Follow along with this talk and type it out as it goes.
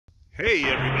Hey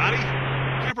everybody,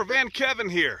 Campervan Kevin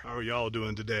here. How are y'all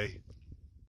doing today?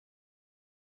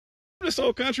 This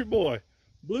old country boy,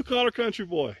 blue collar country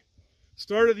boy.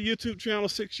 Started a YouTube channel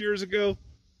 6 years ago.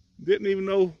 Didn't even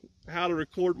know how to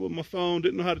record with my phone.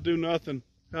 Didn't know how to do nothing,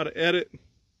 how to edit.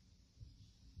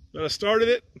 But I started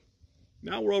it.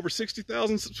 Now we're over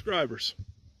 60,000 subscribers.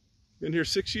 Been here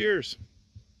 6 years,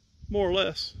 more or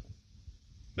less.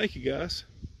 Thank you guys.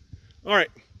 All right.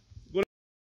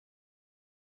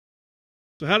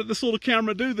 So how did this little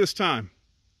camera do this time?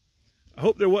 I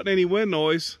hope there wasn't any wind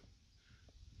noise.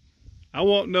 I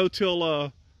won't know till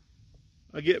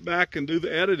I get back and do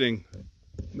the editing.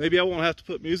 Maybe I won't have to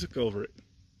put music over it.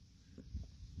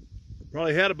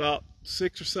 Probably had about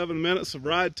 6 or 7 minutes of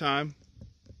ride time.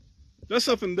 That's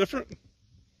something different.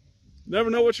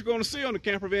 Never know what you're going to see on the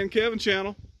Campervan Kevin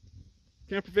channel.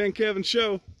 Campervan Kevin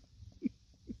show.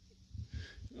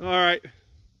 All right.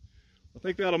 I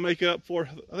think that'll make it up for,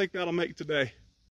 I think that'll make today.